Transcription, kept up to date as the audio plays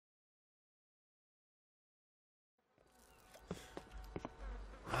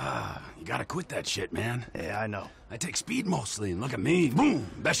gotta quit that shit, man. Yeah, I know. I take speed mostly, and look at me. Boom!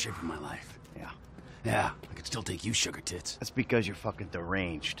 Best shape of my life. Yeah. Yeah, I could still take you, sugar tits. That's because you're fucking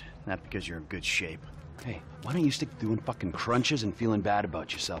deranged, not because you're in good shape. Hey, why don't you stick to doing fucking crunches and feeling bad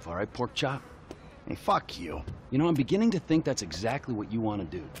about yourself, all right, pork chop? Hey, fuck you. You know, I'm beginning to think that's exactly what you want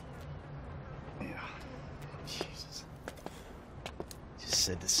to do. Yeah. Jesus. Just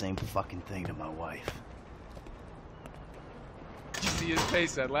said the same fucking thing to my wife. Did you see his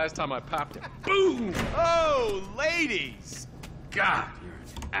face that last time I popped it? Boom! Oh, ladies! God, you're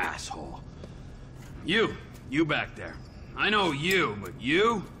an asshole. You back there. I know you, but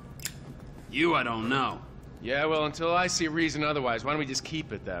you I don't know. Yeah, well, until I see reason otherwise, why don't we just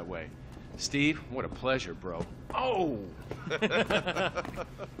keep it that way? Steve, what a pleasure, bro. Oh!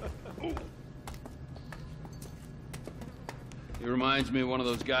 He reminds me of one of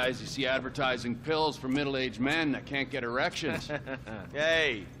those guys you see advertising pills for middle-aged men that can't get erections.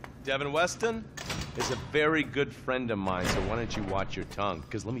 Hey, Devin Weston is a very good friend of mine, so why don't you watch your tongue?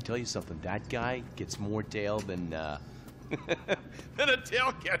 Because let me tell you something, that guy gets more tail than, than a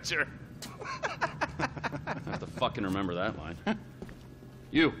tail catcher. I have to fucking remember that line.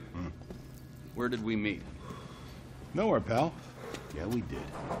 You, where did we meet? Nowhere, pal. Yeah, we did.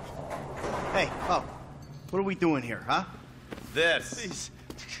 Hey, oh, what are we doing here, huh? This. Please,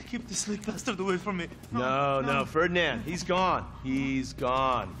 keep the sleep bastard away from me. No, Ferdinand, he's gone. He's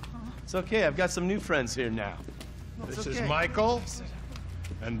gone. It's okay, I've got some new friends here now. No, This okay. is Michael,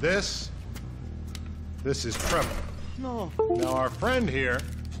 and this is Trevor. No, Now, our friend here,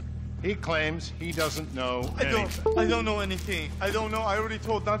 he claims he doesn't know anything. I don't know anything. I don't know. I already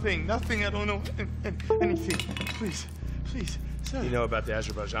told nothing. Nothing. I don't know anything. Please, sir. You know about the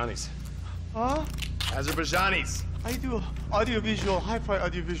Azerbaijanis? Huh? Azerbaijanis. I do audiovisual, high-price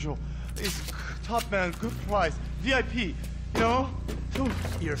audiovisual. It's top man, good price, VIP. You know?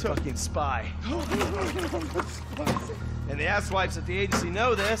 You're a fucking spy. And the asswipes at the agency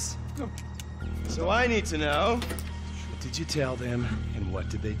know this. So I need to know, what did you tell them, and what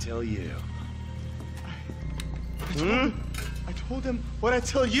did they tell you? I told them what I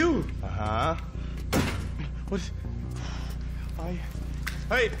tell you. Uh-huh. What is...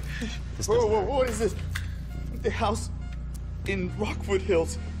 Hey! Whoa, what is this? The house in Rockwood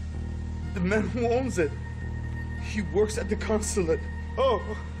Hills. The man who owns it. He works at the consulate. Oh,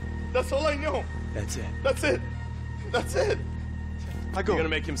 that's all I know. That's it. That's it. I go. You're gonna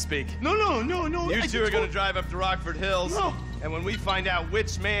make him speak. No. You two are gonna drive up to Rockford Hills. No. And when we find out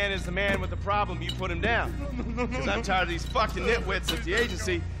which man is the man with the problem, you put him down. No. Because I'm tired of these fucking nitwits at the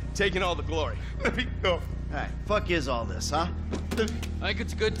agency taking all the glory. Let me go. All right, fuck is all this, huh? I think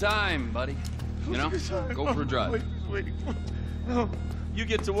it's a good time, buddy. You know, go for a drive. Wait. No. You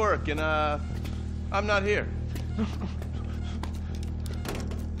get to work, and I'm not here.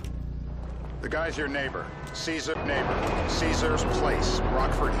 The guy's your neighbor. Caesar's neighbor. Caesar's Place,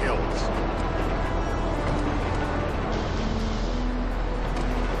 Rockford Hills.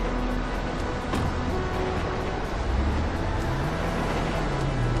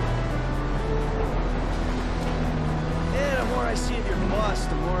 Yeah, the more I see of your boss,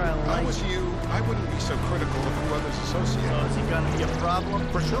 the more I If like I was you, I wouldn't be so critical of a brother's associate. So is he gonna be a problem?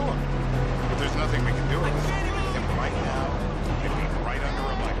 For sure. But there's nothing we can do about it. Him right now, he'd be right under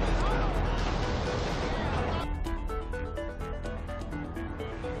a microscope.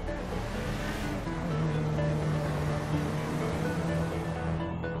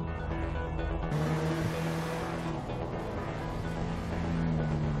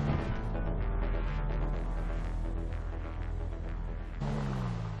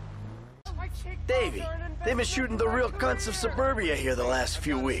 Davey, they've been shooting the real cunts of suburbia here the last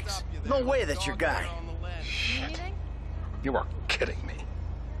few weeks. No way that's your guy. Shit. You are kidding me.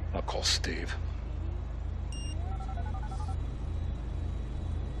 I'll call Steve.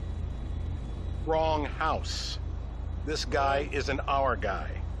 Wrong house. This guy isn't our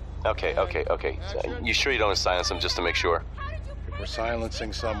guy. Okay. You sure you don't silence him just to make sure? If we're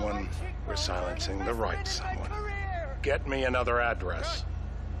silencing someone, we're silencing the right someone. Get me another address.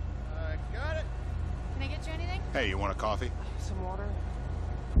 Got it. Can I get you anything? Hey, you want a coffee? Some water.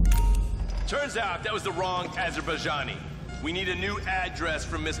 Turns out that was the wrong Azerbaijani. We need a new address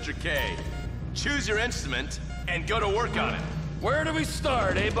from Mr. K. Choose your instrument and go to work on it. Where do we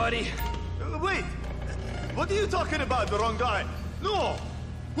start, eh, buddy? Wait. What are you talking about, the wrong guy? No.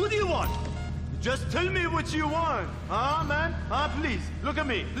 Who do you want? Just tell me what you want. Huh, man? Huh, please. Look at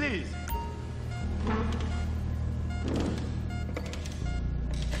me, please.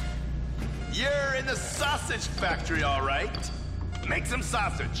 You're in the sausage factory, all right. Make some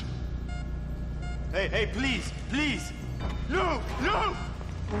sausage. Hey, please. No.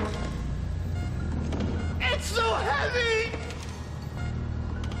 It's so heavy!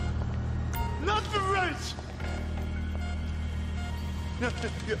 Not the wrench! No,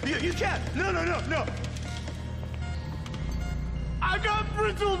 you can't! No! I got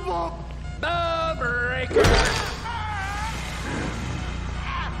brittle bump! The breaker!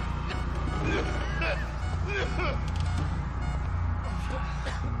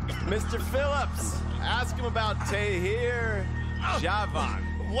 Mr. Phillips, ask him about Tahir Javan.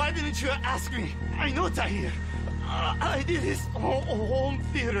 Why didn't you ask me? I know Tahir. I did his home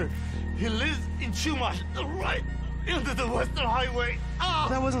theater. He lives in Chumash, right into the Western Highway.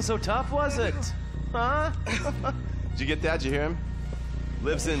 That wasn't so tough, was it? Huh? Did you get that? Did you hear him?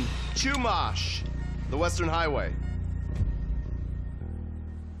 Lives in Chumash, the Western Highway.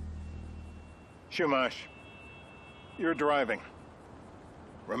 Shumash, you're driving.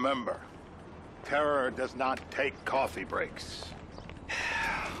 Remember, terror does not take coffee breaks.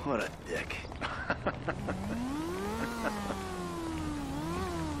 What a dick.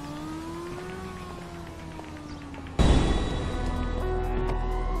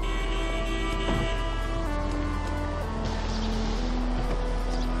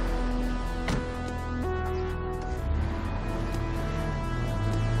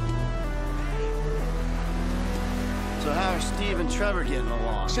 So how are Steve and Trevor getting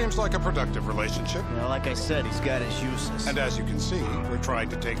along? Seems like a productive relationship. You know, like I said, he's got his uses. And as you can see, we're trying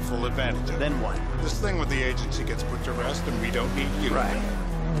to take full advantage of it. Then what? This thing with the agency gets put to rest and we don't need you. Right.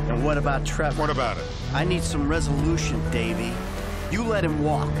 And what about Trevor? What about it? I need some resolution, Davey. You let him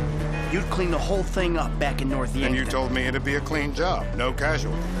walk. You'd clean the whole thing up back in North Yankton. And you told me it'd be a clean job, no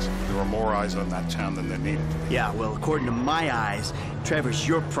casualties. There were more eyes on that town than there needed to be. Yeah, well, according to my eyes, Trevor's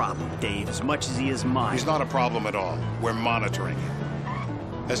your problem, Dave, as much as he is mine. He's not a problem at all. We're monitoring him.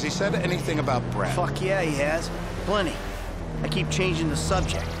 Has he said anything about Brad? Fuck yeah, he has. Plenty. I keep changing the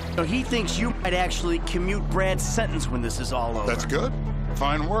subject. So he thinks you might actually commute Brad's sentence when this is all over. That's good.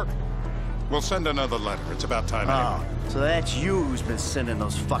 Fine work. We'll send another letter. It's about time anyway. Oh, so that's you who's been sending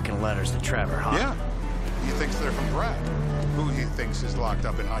those fucking letters to Trevor, huh? Yeah. He thinks they're from Brad, who he thinks is locked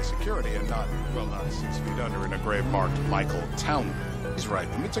up in high security and not 6 feet under in a grave marked Michael Townley. He's right.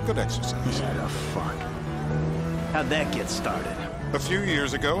 It's a good exercise. Yeah, the fuck. How'd that get started? A few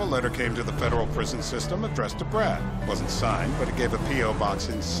years ago, a letter came to the federal prison system addressed to Brad. Wasn't signed, but it gave a P.O. box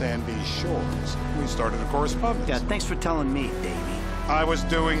in Sandy Shores. We started a correspondence. Yeah, thanks for telling me, Davey. I was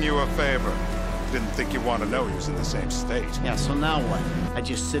doing you a favor. Didn't think you'd want to know he was in the same state. Yeah, so now what? I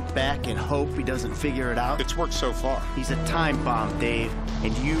just sit back and hope he doesn't figure it out? It's worked so far. He's a time bomb, Dave.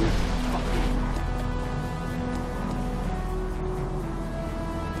 And you...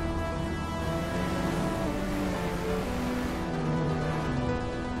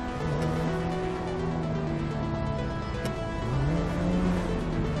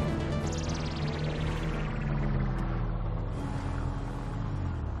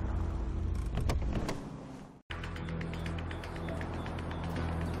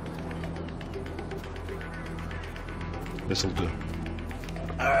 This'll do.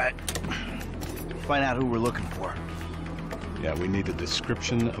 All right. Find out who we're looking for. Yeah, we need a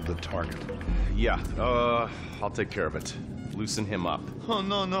description of the target. Yeah, I'll take care of it. Loosen him up. Oh,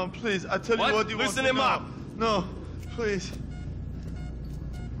 no, please. I tell you what you Loosen want to him know. up. No, please.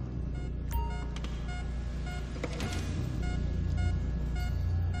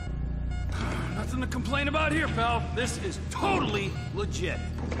 Nothing to complain about here, pal. This is totally legit.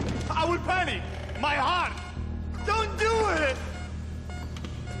 I will panic. My heart. Don't do it.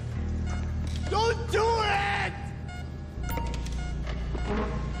 Don't do it.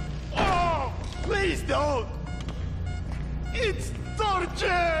 Oh, please don't. It's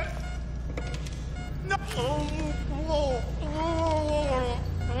torture. No.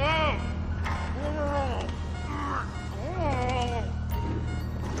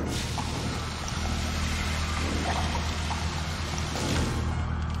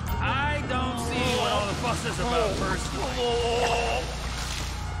 I don't see what all the fuss is about, personally.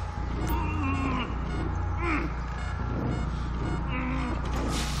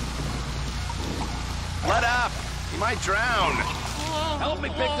 Let up! You might drown. Help me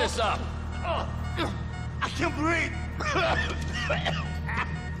pick this up. I can't breathe.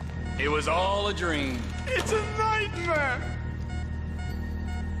 It was all a dream. It's a nightmare.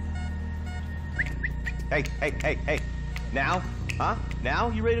 Hey. Now? Huh? Now?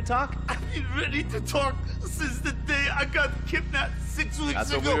 You ready to talk? I've been ready to talk since the day I got kidnapped 6 weeks That's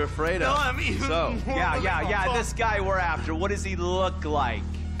ago. what we were afraid of. Now I'm even So, more yeah, this guy we're after, what does he look like?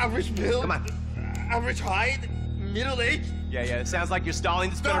 Average build. Come on. Average height. Middle age. Yeah, it sounds like you're stalling.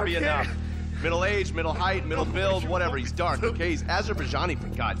 This better be Okay. enough. Middle age, middle height, middle build, whatever. He's dark, okay? He's Azerbaijani, for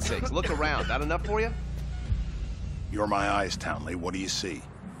God's sakes. Look around. That enough for you? You're my eyes, Townley. What do you see?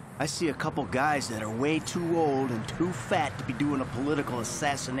 I see a couple guys that are way too old and too fat to be doing a political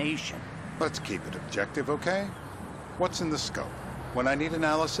assassination. Let's keep it objective, okay? What's in the scope? When I need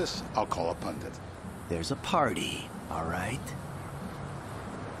analysis, I'll call a pundit. There's a party, all right?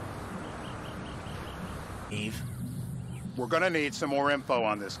 Eve? We're gonna need some more info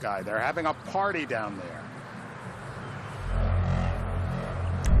on this guy. They're having a party down there.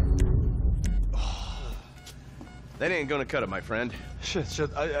 That ain't gonna cut it, my friend. Shit.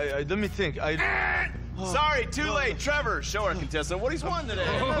 Let me think. Sorry, too late. Trevor, show our contestant what he's won today.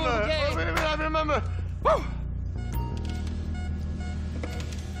 I remember. Woo!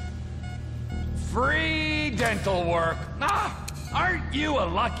 Free dental work. Ah, aren't you a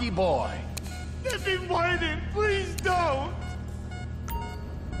lucky boy? Let me find it. Please don't.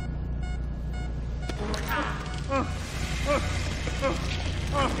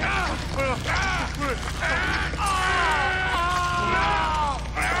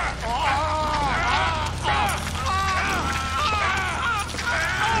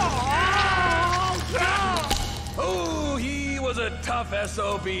 Oh, he was a tough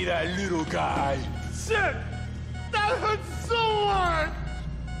SOB, that little guy. Shit! That hurts so hard!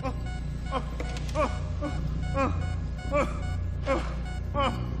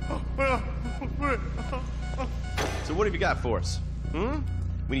 So what have you got for us?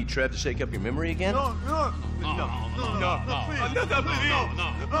 We need Trev to shake up your memory again? No.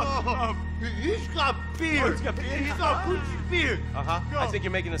 He's got beard. He's got pretty beard. I think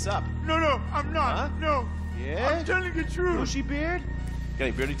you're making this up. No, I'm not. Huh? No. Yeah? I'm telling the truth. Bushy beard? Got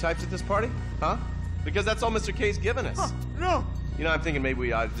any beardy types at this party? Huh? Because that's all Mr. K's given us. No. You know, I'm thinking maybe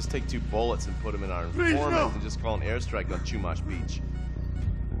we ought to just take 2 bullets and put them in our Please, informant no. and just call an airstrike on Chumash Beach.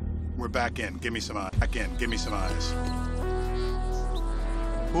 We're back in. Give me some eyes. Back in. Give me some eyes.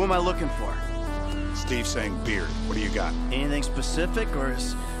 Who am I looking for? Steve's saying beard. What do you got? Anything specific, or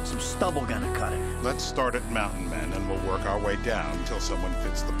is some stubble gonna cut it? Let's start at Mountain Men, and we'll work our way down until someone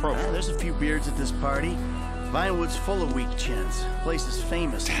fits the profile. There's a few beards at this party. Vinewood's full of weak chins. Place is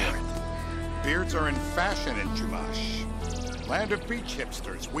famous for it. Beards are in fashion in Chumash. Land of beach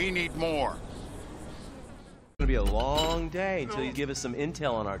hipsters. We need more. It's gonna be a long day until you give us some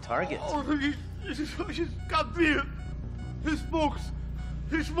intel on our targets. Oh, he's got beard. He smokes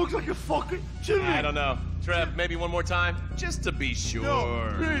like a fucking chimney. I don't know. Trev, maybe one more time? Just to be sure.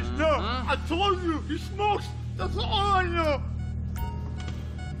 No, please, no. I told you, he smokes. That's all I know.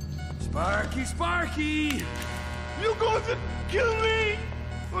 Sparky! You going to kill me,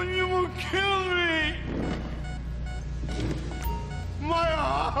 or you will kill me. My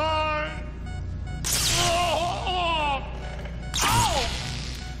heart. Oh! Ow!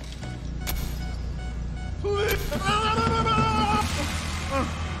 Please.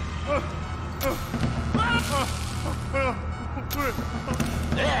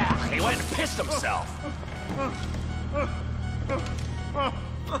 Yeah, he went and pissed himself.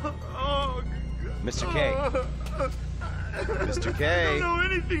 Mr. K. Mr. K. I don't know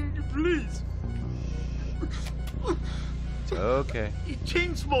anything, please. It's okay. He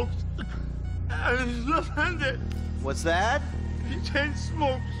chain smokes, and he's left-handed. What's that? He chain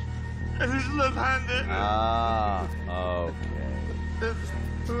smokes, and he's left-handed. Ah, okay.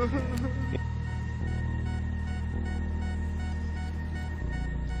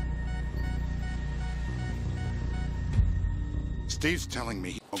 Steve's telling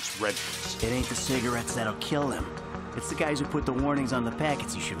me he smokes Redwoods, It ain't the cigarettes that'll kill him. It's the guys who put the warnings on the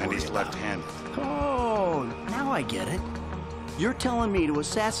packets you should worry and he's about. left-handed. Oh, now I get it. You're telling me to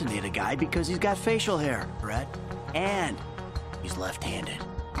assassinate a guy because he's got facial hair, Brett. And he's left-handed.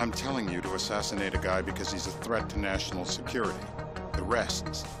 I'm telling you to assassinate a guy because he's a threat to national security. The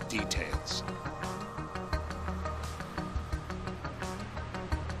rest's details.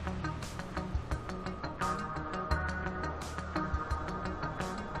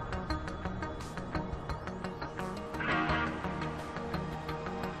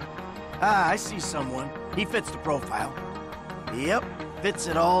 Ah, I see someone. He fits the profile. Yep, fits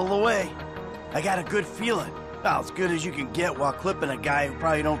it all the way. I got a good feeling. About as good as you can get while clipping a guy who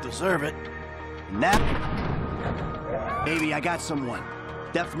probably don't deserve it. Now, maybe I got someone.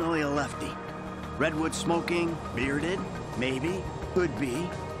 Definitely a lefty. Redwood smoking, bearded, maybe, could be,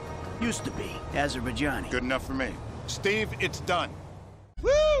 used to be, Azerbaijani. Good enough for me. Steve, it's done.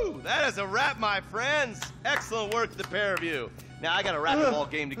 Woo! That is a wrap, my friends. Excellent work, the pair of you. Now, I got a racquetball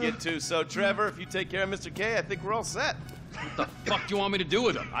game to get to, so Trevor, if you take care of Mr. K, I think we're all set. What the fuck do you want me to do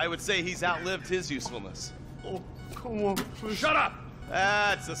with him? I would say he's outlived his usefulness. Oh, come on, please. Shut up!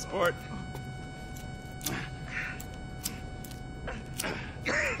 That's a sport.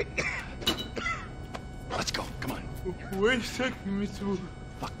 Let's go, come on. Where are you taking me to?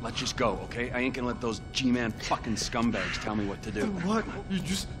 Fuck, let's just go, okay? I ain't gonna let those G-Man fucking scumbags tell me what to do. What? You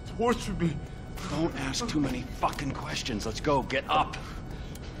just tortured me. Don't ask too many fucking questions. Let's go, get up.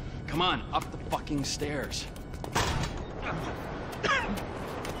 Come on, up the fucking stairs.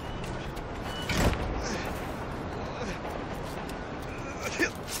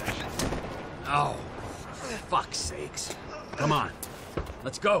 Oh, fuck's sakes. Come on,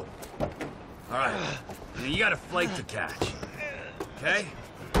 let's go. All right, you got a flight to catch, okay?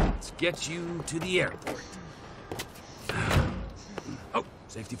 Let's get you to the airport. Oh,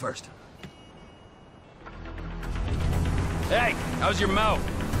 safety first. Hey, how's your mouth?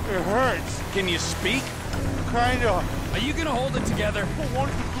 It hurts. Can you speak? Kinda. Are you gonna hold it together? I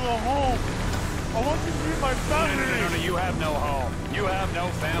want to go home. I want to see my family. No, you have no home. You have no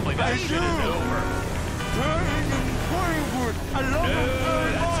family. That shit is over. I love them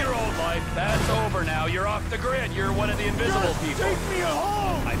very That's much. your old life. That's over now. You're off the grid. You're one of the invisible people. Take me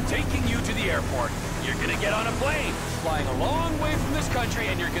home. I'm taking you to the airport. You're gonna get on a plane, flying a long way from this country,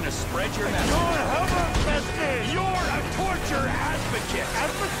 and you're gonna spread your message. You're a torture advocate.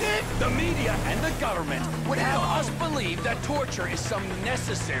 Advocate? The media and the government would have us believe that torture is some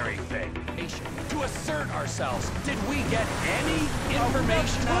necessary thing. To assert ourselves. Did we get any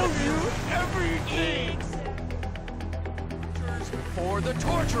information out of you? Everything. Or the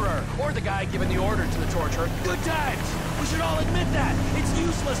torturer, or the guy giving the order to the torturer. Good times! We should all admit that. It's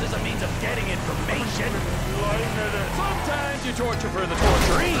useless as a means of getting information. Sometimes you torture for the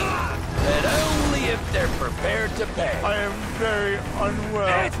torturee, but only if they're prepared to pay. I am very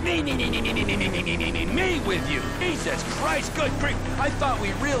unwell. It's me with you. Jesus Christ, good grief. I thought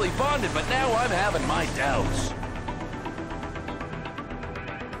we really bonded, but now I'm having my doubts.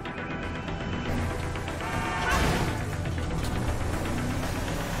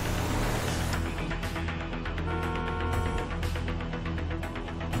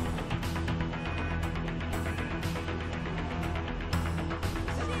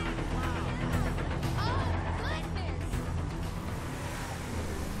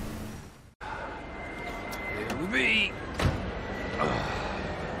 Me.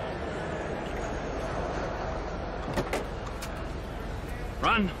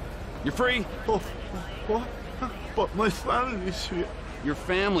 Run. You're free. Oh, what? But my family's here. Your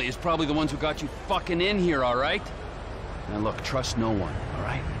family is probably the ones who got you fucking in here, all right? Now look, trust no one, all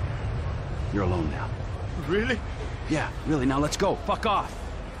right? You're alone now. Really? Yeah, really. Now let's go. Fuck off.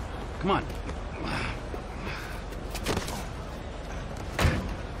 Come on.